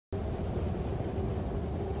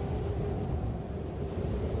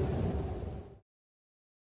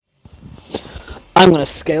I'm gonna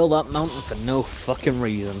scale that mountain for no fucking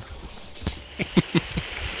reason.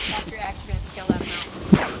 You're actually gonna scale that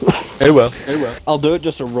mountain. It will. It will. I'll do it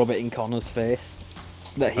just to rub it in Connor's face.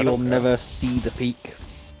 That he will never see the peak.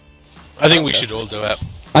 I think we should all do it.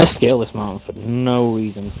 I scale this mountain for no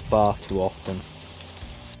reason far too often.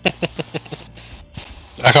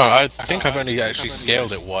 I think I've only actually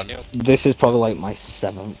scaled it one. This is probably like my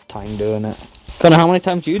 7th time doing it. Connor, how many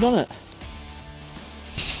times have you done it?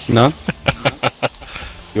 None.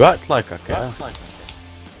 You act like I care.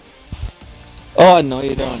 Oh, no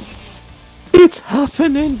you don't. It's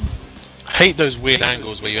happening! I hate those weird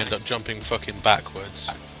angles where you end up jumping fucking backwards.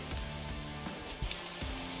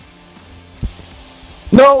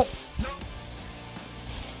 No!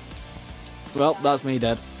 Well, that's me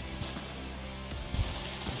dead.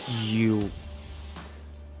 You...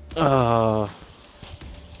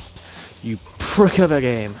 You prick of a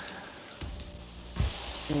game.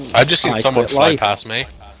 I've just seen I someone quit fly life. past me.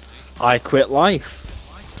 I quit life.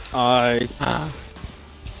 I'm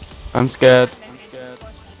scared.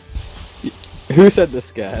 Who said they're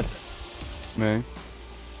scared? Me.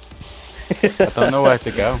 I don't know where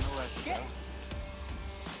to go.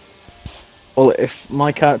 Well, if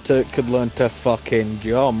my character could learn to fucking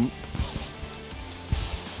jump...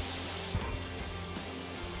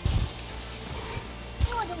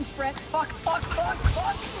 Oh, I didn't spread. Fuck.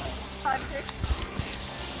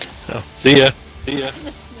 Oh, see ya. See ya. He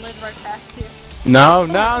just slid right past you. No.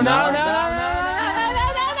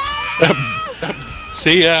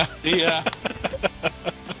 See ya. See ya.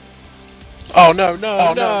 Oh no.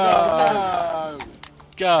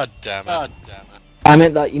 God damn it. I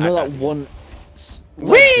meant that, you know that one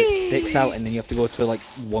leg that sticks out and then you have to go to like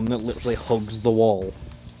one that literally hugs the wall?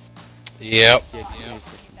 Yep.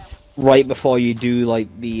 Right before you do like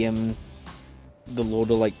the load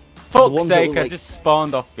of like... Fuck's ones that sake, look I like- just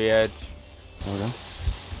spawned off the edge. Hold on.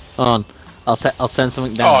 Hold on, I'll send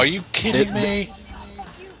something down. Oh, are you kidding me?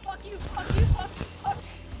 Fuck you.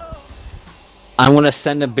 Oh. I'm gonna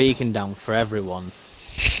send a beacon down for everyone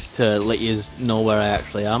to let you know where I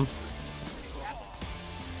actually am.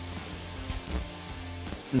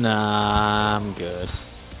 Nah, I'm good.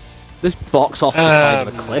 This box off the side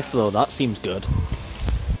of a cliff though, that seems good.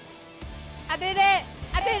 I did it!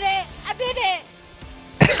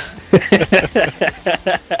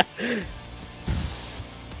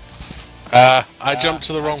 I jumped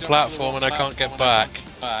to the wrong platform and I can't get back.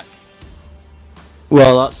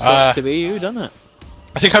 Well, that sucks to be you, doesn't it?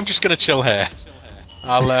 I think I'm just gonna chill here.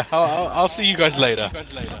 I'll see you guys later.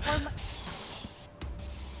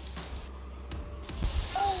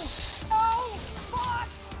 Oh, fuck!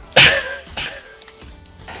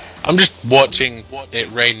 I'm just watching it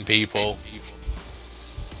rain people.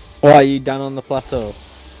 Why are you down on the plateau?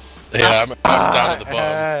 Yeah, I'm down at the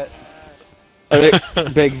bottom.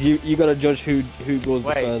 Biggs, you gotta judge who goes the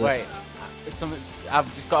Wait. furthest. I've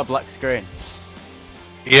just got a black screen.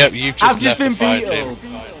 Yep, you've just I've just left been the fire beaten.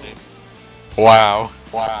 team. Wow.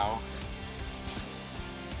 No.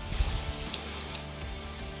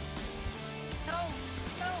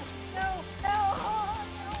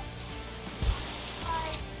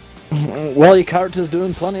 Well, your character's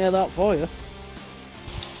doing plenty of that for you.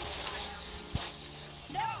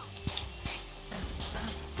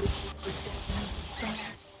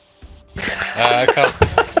 I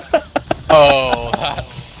can't. Oh, that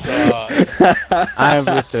sucks. I have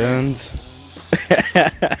returned.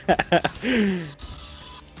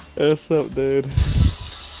 What's up, dude?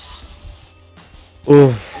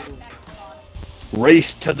 Oof.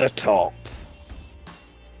 Race to the top.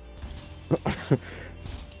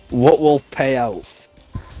 What will pay out?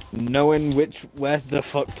 Knowing where the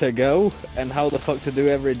fuck to go and how the fuck to do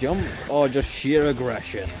every jump, or just sheer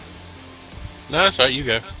aggression? No, that's right, you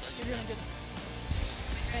go. You're gonna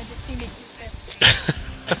just see me keep it.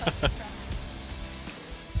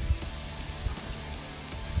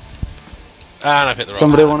 And I've hit the wrong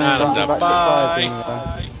Somebody one. want to And I'm back done. to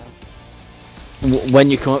Bye. When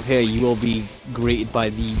you come up here, you will be greeted by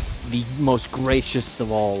the most gracious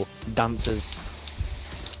of all dancers.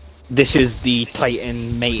 This is the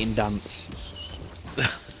Titan mating dance.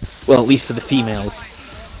 Well, at least for the females.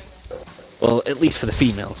 Well, at least for the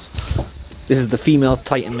females. This is the female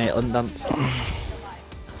Titan mating dance.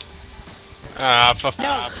 Ah, for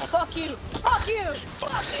Fuck you!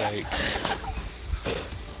 fuck's sake.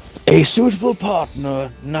 A suitable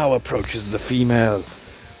partner now approaches the female,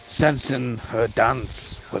 sensing her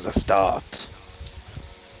dance was a start.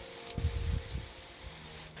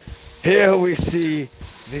 Here we see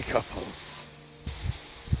the couple.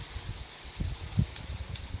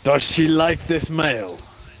 Does she like this male?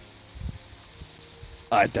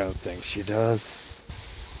 I don't think she does.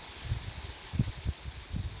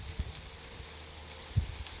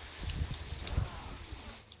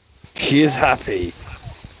 She is happy.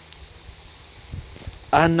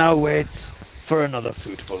 And now waits for another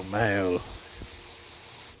suitable male.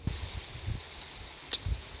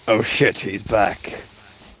 Oh shit, he's back.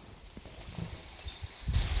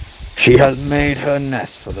 She has made her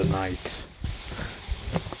nest for the night.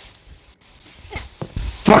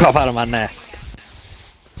 Fuck off out of my nest.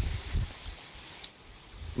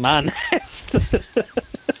 My nest.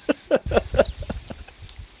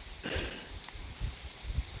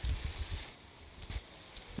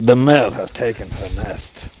 The male has taken her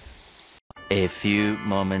nest. A few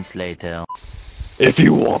moments later. If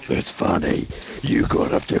you want this funny, you gonna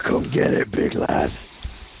have to come get it, big lad.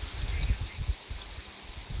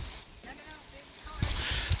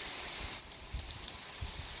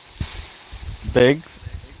 Biggs,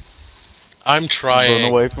 I'm trying.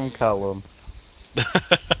 run away from Callum.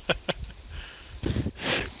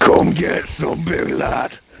 Come get some, big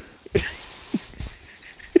lad.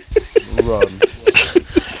 Run.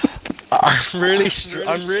 I'm really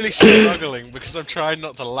struggling because I'm trying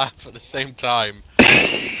not to laugh at the same time.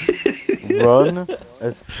 Run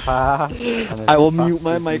as fast and as I will fast mute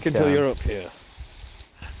my as you mic until can. you're up here.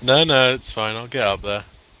 No, it's fine. I'll get up there.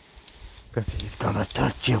 Because he's gonna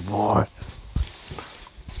touch you more.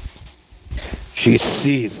 She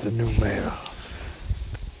sees the new male.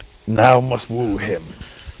 Now must woo him.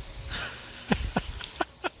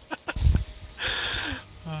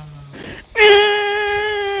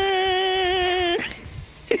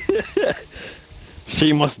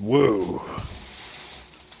 She must woo.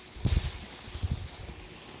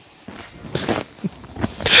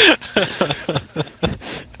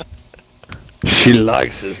 She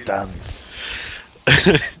likes his dance.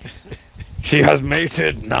 She has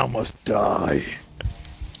mated, now must die.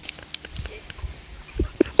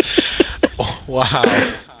 Oh, wow.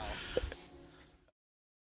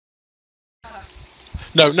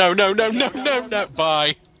 No.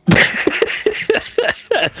 Bye.